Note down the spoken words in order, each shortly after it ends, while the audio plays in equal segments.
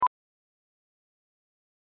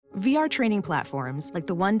VR training platforms, like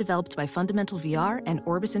the one developed by Fundamental VR and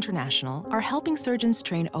Orbis International, are helping surgeons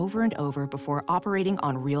train over and over before operating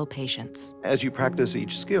on real patients. As you practice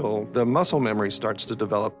each skill, the muscle memory starts to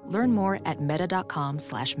develop. Learn more at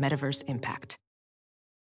meta.com/metaverseimpact.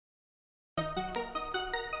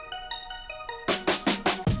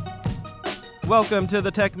 Welcome to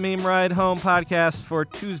the Tech Meme Ride Home podcast for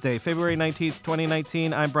Tuesday, February 19th,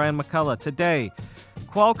 2019. I'm Brian McCullough. Today,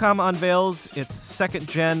 Qualcomm unveils its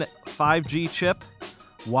second-gen 5G chip.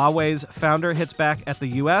 Huawei's founder hits back at the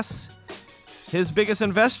U.S. His biggest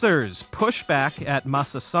investors push back at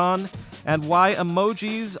Masa Son, and why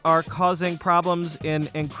emojis are causing problems in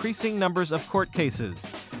increasing numbers of court cases.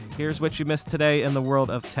 Here's what you missed today in the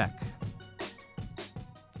world of tech.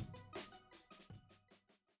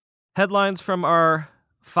 Headlines from our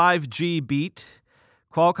 5G beat.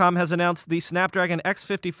 Qualcomm has announced the Snapdragon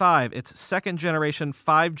X55, its second-generation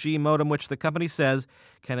 5G modem, which the company says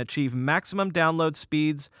can achieve maximum download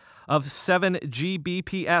speeds of 7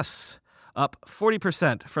 Gbps, up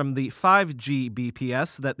 40% from the 5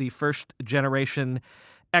 Gbps that the first-generation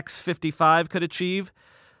X55 could achieve.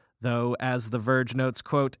 Though, as The Verge notes,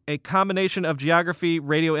 quote, a combination of geography,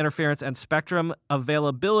 radio interference, and spectrum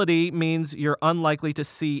availability means you're unlikely to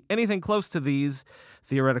see anything close to these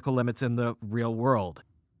theoretical limits in the real world.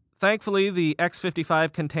 Thankfully, the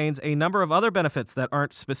X55 contains a number of other benefits that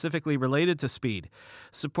aren't specifically related to speed.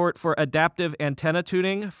 Support for adaptive antenna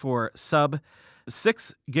tuning for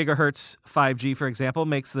sub-6 GHz 5G, for example,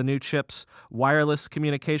 makes the new chip's wireless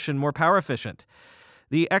communication more power efficient.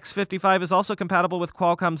 The X55 is also compatible with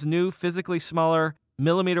Qualcomm's new physically smaller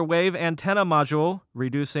millimeter wave antenna module,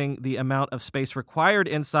 reducing the amount of space required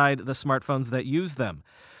inside the smartphones that use them.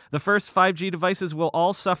 The first 5G devices will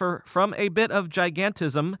all suffer from a bit of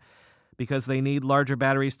gigantism because they need larger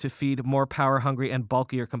batteries to feed more power-hungry and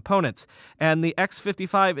bulkier components. And the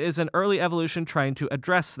X55 is an early evolution trying to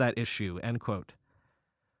address that issue, end quote.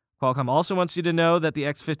 Qualcomm also wants you to know that the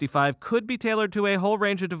X55 could be tailored to a whole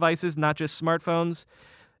range of devices, not just smartphones,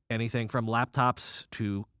 anything from laptops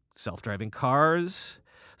to self-driving cars.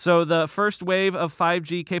 So the first wave of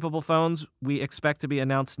 5G-capable phones we expect to be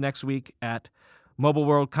announced next week at Mobile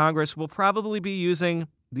World Congress will probably be using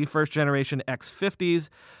the first-generation X50s,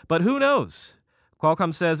 but who knows?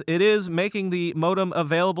 Qualcomm says it is making the modem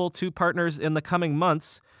available to partners in the coming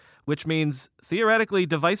months, which means, theoretically,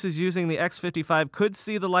 devices using the X55 could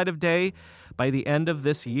see the light of day by the end of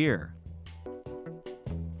this year.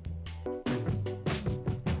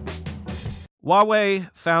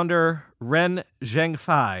 Huawei founder Ren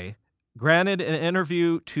Zhengfei granted an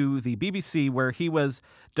interview to the BBC where he was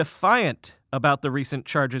defiant about the recent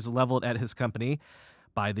charges leveled at his company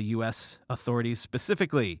by the U.S. authorities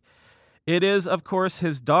specifically. It is, of course,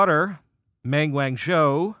 his daughter, Meng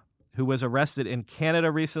Wanzhou, who was arrested in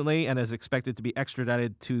Canada recently and is expected to be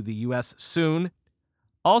extradited to the U.S. soon.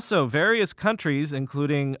 Also, various countries,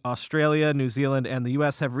 including Australia, New Zealand, and the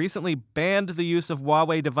U.S., have recently banned the use of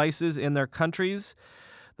Huawei devices in their countries.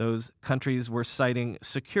 Those countries were citing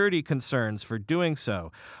security concerns for doing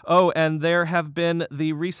so. Oh, and there have been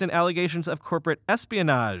the recent allegations of corporate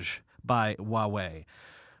espionage by Huawei.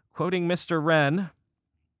 Quoting Mr. Ren,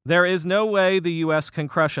 "There is no way the U.S. can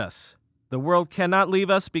crush us. The world cannot leave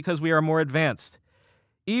us because we are more advanced.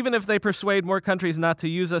 Even if they persuade more countries not to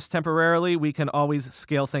use us temporarily, we can always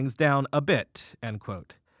scale things down a bit," end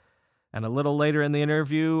quote. And a little later in the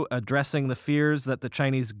interview, addressing the fears that the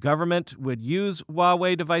Chinese government would use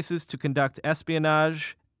Huawei devices to conduct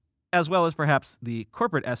espionage, as well as perhaps the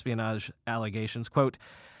corporate espionage allegations, quote,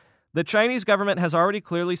 "The Chinese government has already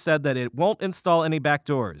clearly said that it won't install any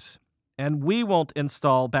backdoors, and we won't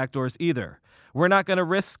install backdoors either. We're not going to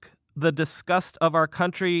risk the disgust of our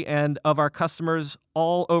country and of our customers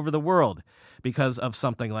all over the world because of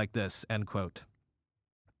something like this," end quote.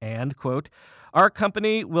 And, quote, "Our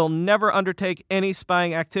company will never undertake any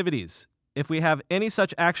spying activities. If we have any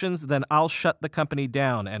such actions, then I'll shut the company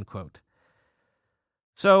down," end quote.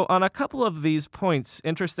 So on a couple of these points,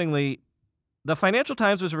 interestingly, the Financial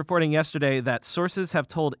Times was reporting yesterday that sources have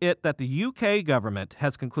told it that the UK government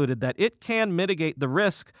has concluded that it can mitigate the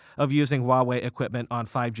risk of using Huawei equipment on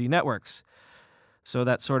 5G networks. So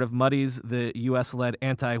that sort of muddies the US-led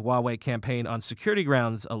anti-Huawei campaign on security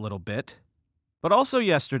grounds a little bit. But also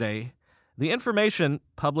yesterday, The Information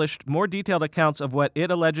published more detailed accounts of what it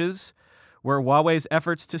alleges were Huawei's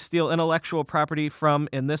efforts to steal intellectual property from,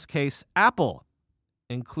 in this case, Apple,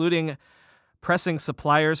 including pressing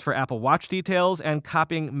suppliers for Apple Watch details and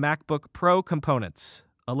copying MacBook Pro components,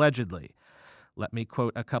 allegedly. Let me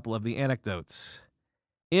quote a couple of the anecdotes.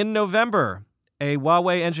 In November, A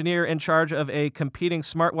Huawei engineer in charge of a competing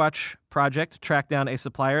smartwatch project tracked down a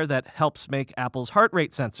supplier that helps make Apple's heart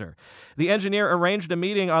rate sensor. The engineer arranged a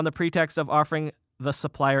meeting on the pretext of offering the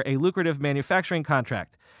supplier a lucrative manufacturing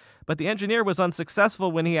contract. But the engineer was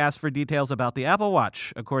unsuccessful when he asked for details about the Apple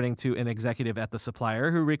Watch, according to an executive at the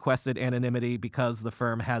supplier who requested anonymity because the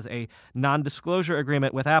firm has a non-disclosure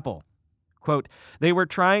agreement with Apple. Quote, "They were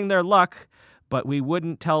trying their luck, but we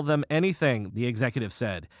wouldn't tell them anything," the executive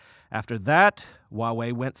said. After that,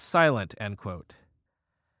 Huawei went silent, end quote.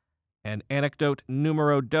 And anecdote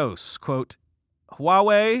numero dos, quote,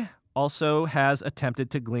 "Huawei also has attempted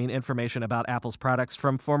to glean information about Apple's products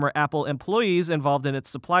from former Apple employees involved in its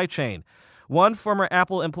supply chain. One former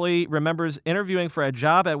Apple employee remembers interviewing for a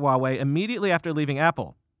job at Huawei immediately after leaving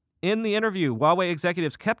Apple. In the interview, Huawei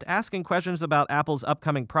executives kept asking questions about Apple's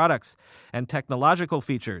upcoming products and technological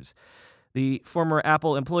features. The former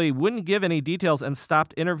Apple employee wouldn't give any details and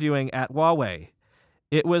stopped interviewing at Huawei.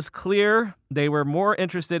 It was clear they were more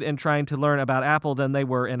interested in trying to learn about Apple than they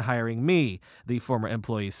were in hiring me, the former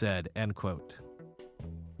employee said, end quote.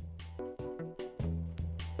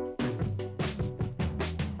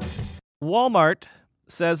 Walmart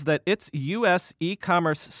says that its U.S.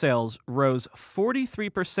 e-commerce sales rose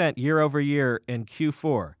 43% year over year in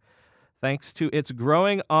Q4, thanks to its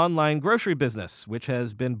growing online grocery business, which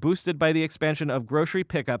has been boosted by the expansion of grocery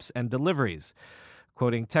pickups and deliveries.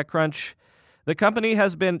 Quoting TechCrunch, the company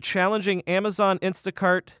has been challenging Amazon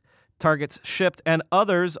Instacart, Target's Shipt, and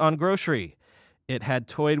others on grocery. It had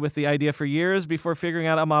toyed with the idea for years before figuring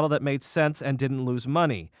out a model that made sense and didn't lose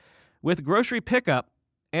money. With grocery pickup,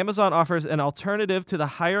 Amazon offers an alternative to the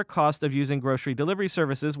higher cost of using grocery delivery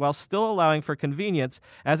services while still allowing for convenience,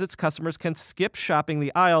 as its customers can skip shopping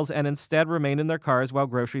the aisles and instead remain in their cars while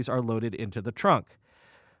groceries are loaded into the trunk.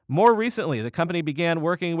 More recently, the company began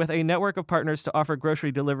working with a network of partners to offer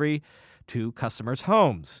grocery delivery to customers'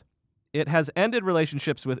 homes. It has ended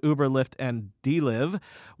relationships with Uber, Lyft, and Deliv,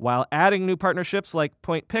 while adding new partnerships like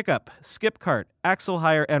Point Pickup, Skipcart, Axle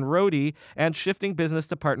Hire, and Roadie, and shifting business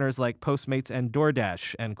to partners like Postmates and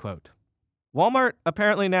DoorDash, end quote. Walmart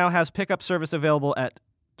apparently now has pickup service available at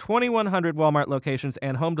 2,100 Walmart locations,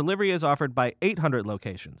 and home delivery is offered by 800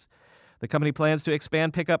 locations. The company plans to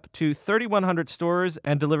expand pickup to 3,100 stores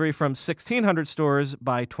and delivery from 1,600 stores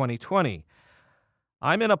by 2020.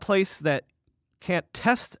 I'm in a place that can't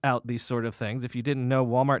test out these sort of things. If you didn't know,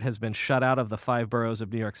 Walmart has been shut out of the 5 boroughs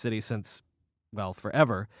of New York City since, well,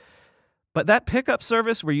 forever. But that pickup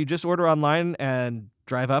service where you just order online and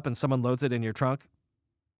drive up and someone loads it in your trunk,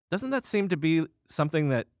 doesn't that seem to be something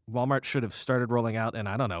that Walmart should have started rolling out in,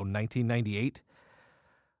 1998?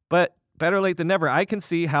 But better late than never. I can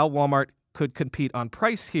see how Walmart could compete on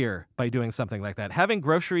price here by doing something like that. Having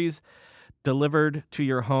groceries delivered to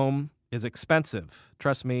your home is expensive.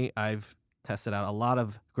 Trust me, I've tested out a lot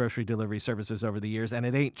of grocery delivery services over the years, and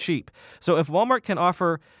it ain't cheap. So if Walmart can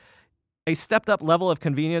offer a stepped-up level of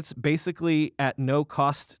convenience basically at no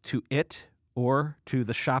cost to it or to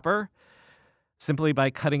the shopper, simply by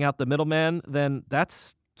cutting out the middleman, then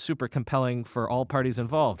that's super compelling for all parties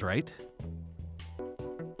involved, right?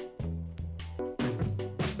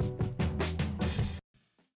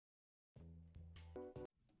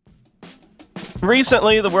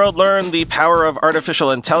 Recently, the world learned the power of artificial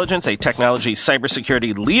intelligence, a technology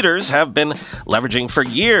cybersecurity leaders have been leveraging for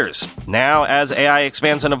years. Now, as AI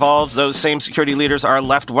expands and evolves, those same security leaders are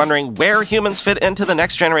left wondering where humans fit into the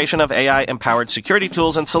next generation of AI-empowered security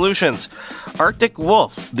tools and solutions. Arctic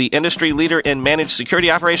Wolf, the industry leader in managed security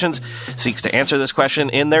operations, seeks to answer this question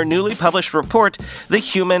in their newly published report, The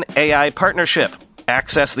Human-AI Partnership.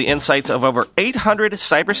 Access the insights of over 800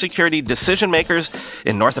 cybersecurity decision makers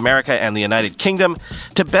in North America and the United Kingdom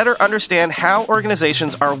to better understand how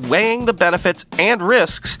organizations are weighing the benefits and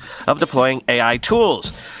risks of deploying AI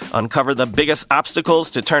tools. Uncover the biggest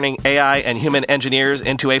obstacles to turning AI and human engineers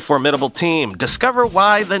into a formidable team. Discover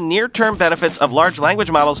why the near-term benefits of large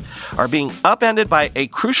language models are being upended by a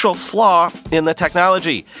crucial flaw in the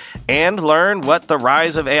technology. And learn what the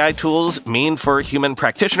rise of AI tools mean for human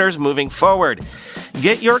practitioners moving forward.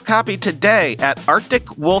 Get your copy today at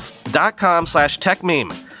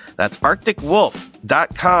arcticwolf.com/techmeme. That's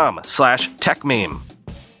arcticwolf.com/techmeme.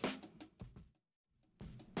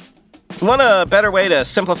 Want a better way to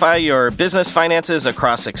simplify your business finances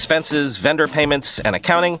across expenses, vendor payments, and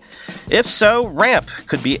accounting? If so, Ramp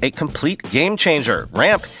could be a complete game changer.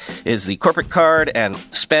 Ramp is the corporate card and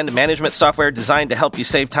spend management software designed to help you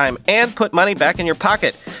save time and put money back in your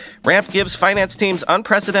pocket. Ramp gives finance teams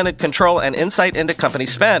unprecedented control and insight into company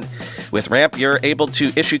spend. With Ramp, you're able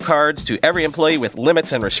to issue cards to every employee with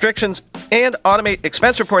limits and restrictions, and automate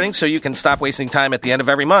expense reporting so you can stop wasting time at the end of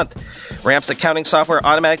every month. Ramp's accounting software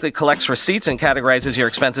automatically collects receipts and categorizes your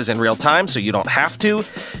expenses in real time so you don't have to.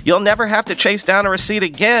 You'll never have to chase down a receipt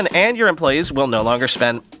again, and your employees will no longer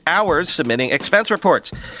spend hours submitting expense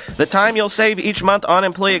reports. The time you'll save each month on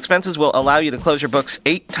employee expenses will allow you to close your books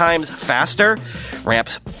 8 times faster. Ramp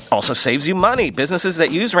also saves you money. Businesses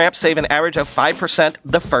that use Ramp save an average of 5%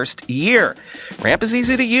 the first year. Ramp is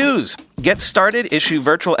easy to use. Get started, issue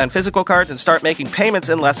virtual and physical cards, and start making payments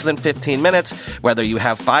in less than 15 minutes, whether you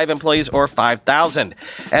have 5 employees or 5,000.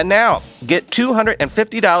 And now, get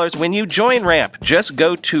 $250 when you join Ramp. Just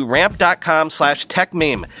go to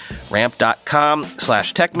ramp.com/techmeme.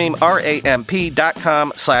 Ramp.com/techmeme,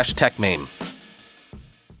 ramp.com/techmeme.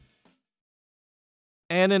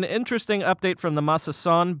 And an interesting update from the Masa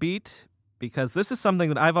Son beat, because this is something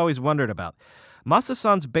that I've always wondered about. Masa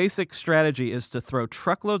Son's basic strategy is to throw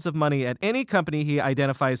truckloads of money at any company he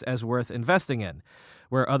identifies as worth investing in.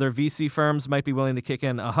 Where other VC firms might be willing to kick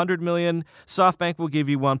in $100 million, SoftBank will give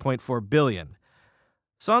you $1.4 billion.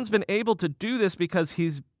 Son's been able to do this because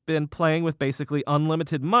he's been playing with basically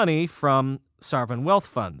unlimited money from sovereign wealth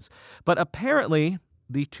funds. But apparently,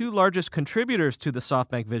 the 2 largest contributors to the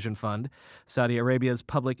SoftBank Vision Fund, Saudi Arabia's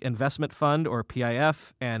Public Investment Fund, or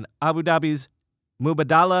PIF, and Abu Dhabi's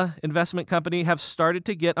Mubadala Investment Company, have started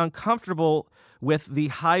to get uncomfortable with the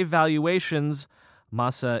high valuations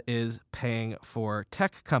Masa is paying for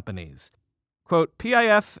tech companies. Quote,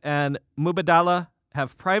 PIF and Mubadala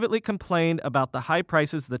have privately complained about the high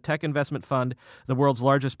prices the tech investment fund, the world's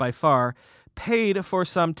largest by far, paid for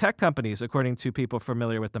some tech companies, according to people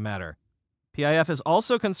familiar with the matter. PIF is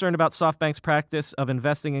also concerned about SoftBank's practice of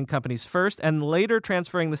investing in companies first and later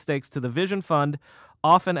transferring the stakes to the Vision Fund,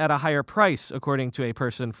 often at a higher price, according to a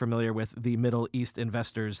person familiar with the Middle East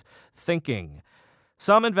investors' thinking.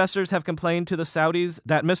 Some investors have complained to the Saudis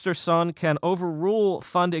that Mr. Son can overrule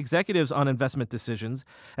fund executives on investment decisions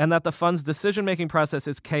and that the fund's decision-making process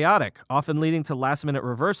is chaotic, often leading to last-minute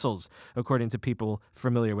reversals, according to people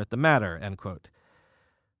familiar with the matter, end quote.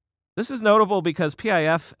 This is notable because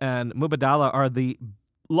PIF and Mubadala are the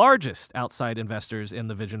largest outside investors in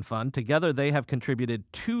the Vision Fund. Together, they have contributed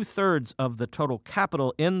 2/3 of the total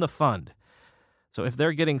capital in the fund. So if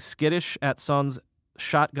they're getting skittish at Son's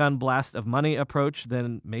shotgun blast of money approach,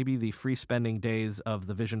 then maybe the free spending days of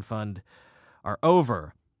the Vision Fund are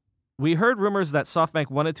over. We heard rumors that SoftBank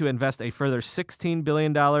wanted to invest a further $16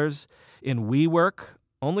 billion in WeWork,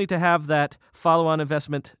 only to have that follow-on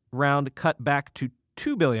investment round cut back to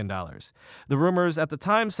 $2 billion. The rumors at the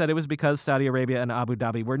time said it was because Saudi Arabia and Abu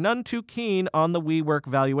Dhabi were none too keen on the WeWork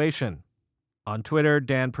valuation. On Twitter,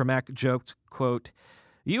 Dan Primack joked, quote,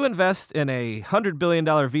 "You invest in a $100 billion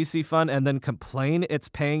VC fund and then complain it's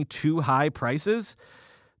paying too high prices?"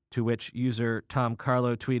 To which user Tom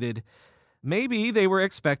Carlo tweeted, "Maybe they were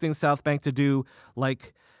expecting SoftBank to do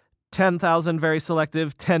like 10,000 very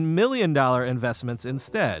selective $10 million investments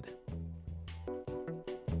instead."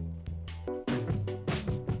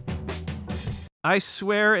 I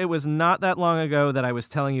swear it was not that long ago that I was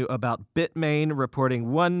telling you about Bitmain reporting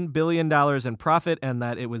 $1 billion in profit and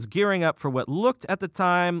that it was gearing up for what looked at the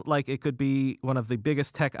time like it could be one of the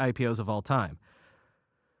biggest tech IPOs of all time.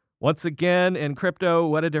 Once again, in crypto,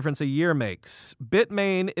 what a difference a year makes.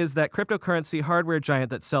 Bitmain is that cryptocurrency hardware giant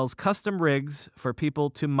that sells custom rigs for people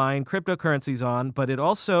to mine cryptocurrencies on, but it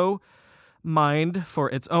also mined for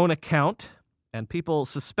its own account, and people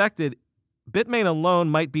suspected Bitmain alone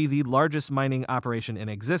might be the largest mining operation in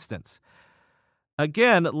existence.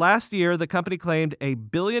 Again, last year, the company claimed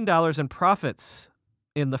 $1 billion in profits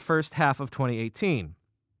in the first half of 2018.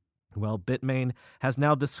 Well, Bitmain has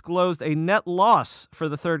now disclosed a net loss for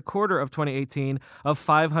the third quarter of 2018 of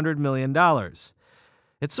 $500 million.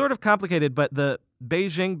 It's sort of complicated, but the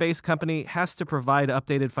Beijing-based company has to provide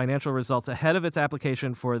updated financial results ahead of its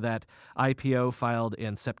application for that IPO filed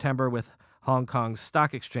in September with Hong Kong's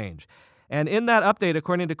stock exchange. And in that update,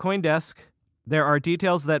 according to CoinDesk, there are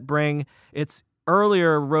details that bring its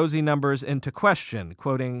earlier rosy numbers into question.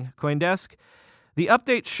 Quoting CoinDesk, "The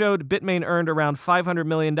update showed Bitmain earned around $500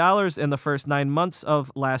 million in the first 9 months of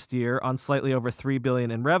last year on slightly over $3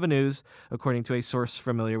 billion in revenues, according to a source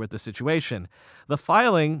familiar with the situation. The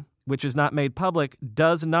filing, which is not made public,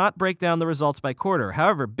 does not break down the results by quarter.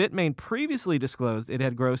 However, Bitmain previously disclosed it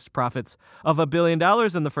had grossed profits of $1 billion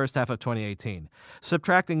in the first half of 2018.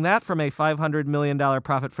 Subtracting that from a $500 million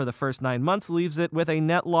profit for the first 9 months leaves it with a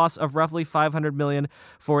net loss of roughly $500 million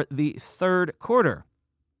for the third quarter.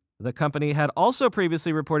 The company had also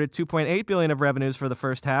previously reported $2.8 billion of revenues for the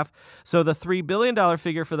first half, so the $3 billion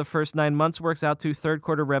figure for the first 9 months works out to third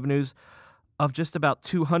quarter revenues of just about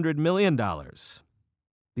 $200 million.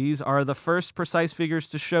 These are the first precise figures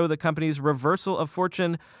to show the company's reversal of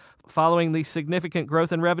fortune following the significant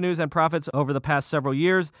growth in revenues and profits over the past several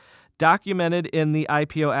years, documented in the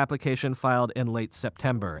IPO application filed in late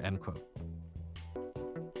September, end quote.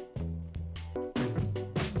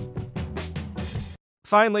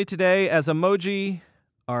 Finally today, as emoji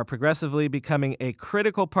are progressively becoming a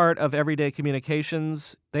critical part of everyday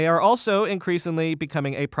communications, they are also increasingly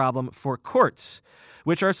becoming a problem for courts,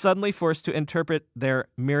 which are suddenly forced to interpret their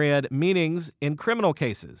myriad meanings in criminal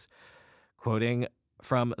cases. Quoting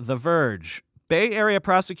from The Verge, Bay Area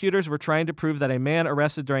prosecutors were trying to prove that a man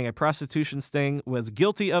arrested during a prostitution sting was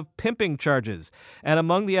guilty of pimping charges, and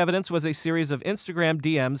among the evidence was a series of Instagram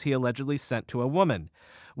DMs he allegedly sent to a woman.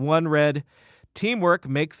 One read, "Teamwork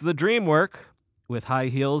makes the dream work," with high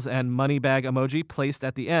heels and money bag emoji placed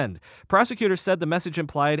at the end. Prosecutors said the message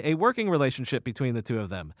implied a working relationship between the two of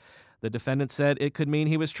them. The defendant said it could mean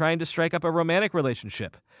he was trying to strike up a romantic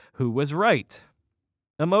relationship. Who was right?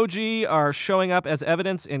 Emoji are showing up as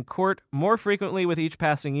evidence in court more frequently with each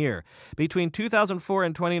passing year. Between 2004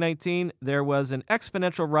 and 2019, there was an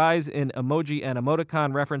exponential rise in emoji and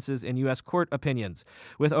emoticon references in U.S. court opinions,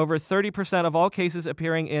 with over 30% of all cases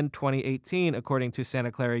appearing in 2018, according to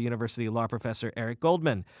Santa Clara University law professor Eric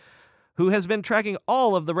Goldman, who has been tracking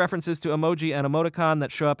all of the references to emoji and emoticon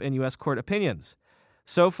that show up in U.S. court opinions.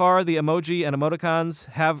 So far, the emoji and emoticons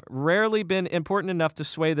have rarely been important enough to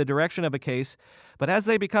sway the direction of a case, but as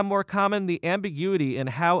they become more common, the ambiguity in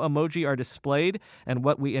how emoji are displayed and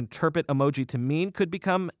what we interpret emoji to mean could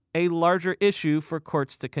become a larger issue for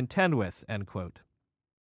courts to contend with, end quote.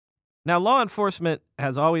 Now, law enforcement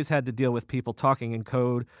has always had to deal with people talking in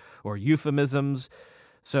code or euphemisms,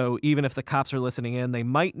 so even if the cops are listening in, they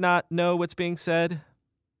might not know what's being said,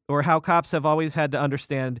 or how cops have always had to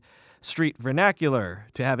understand street vernacular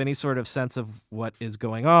to have any sort of sense of what is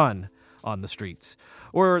going on the streets.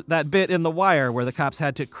 Or that bit in The Wire where the cops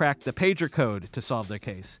had to crack the pager code to solve their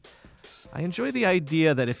case. I enjoy the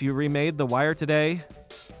idea that if you remade The Wire today,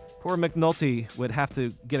 poor McNulty would have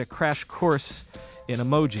to get a crash course in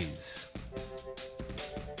emojis.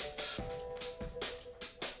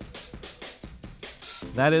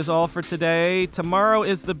 That is all for today. Tomorrow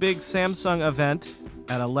is the big Samsung event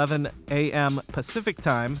at 11 a.m. Pacific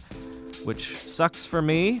time, which sucks for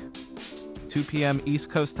me. 2 p.m. East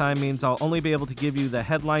Coast time means I'll only be able to give you the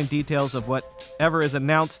headline details of whatever is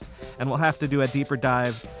announced, and we'll have to do a deeper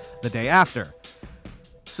dive the day after.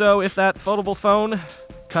 So if that foldable phone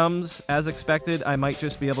comes as expected, I might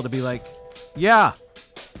just be able to be like, yeah,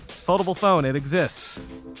 foldable phone, it exists.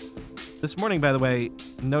 This morning, by the way,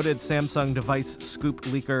 noted Samsung device scoop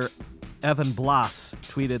leaker Evan Blass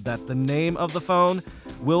tweeted that the name of the phone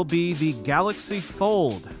will be the Galaxy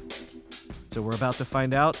Fold. So we're about to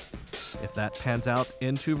find out if that pans out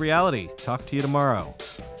into reality. Talk to you tomorrow.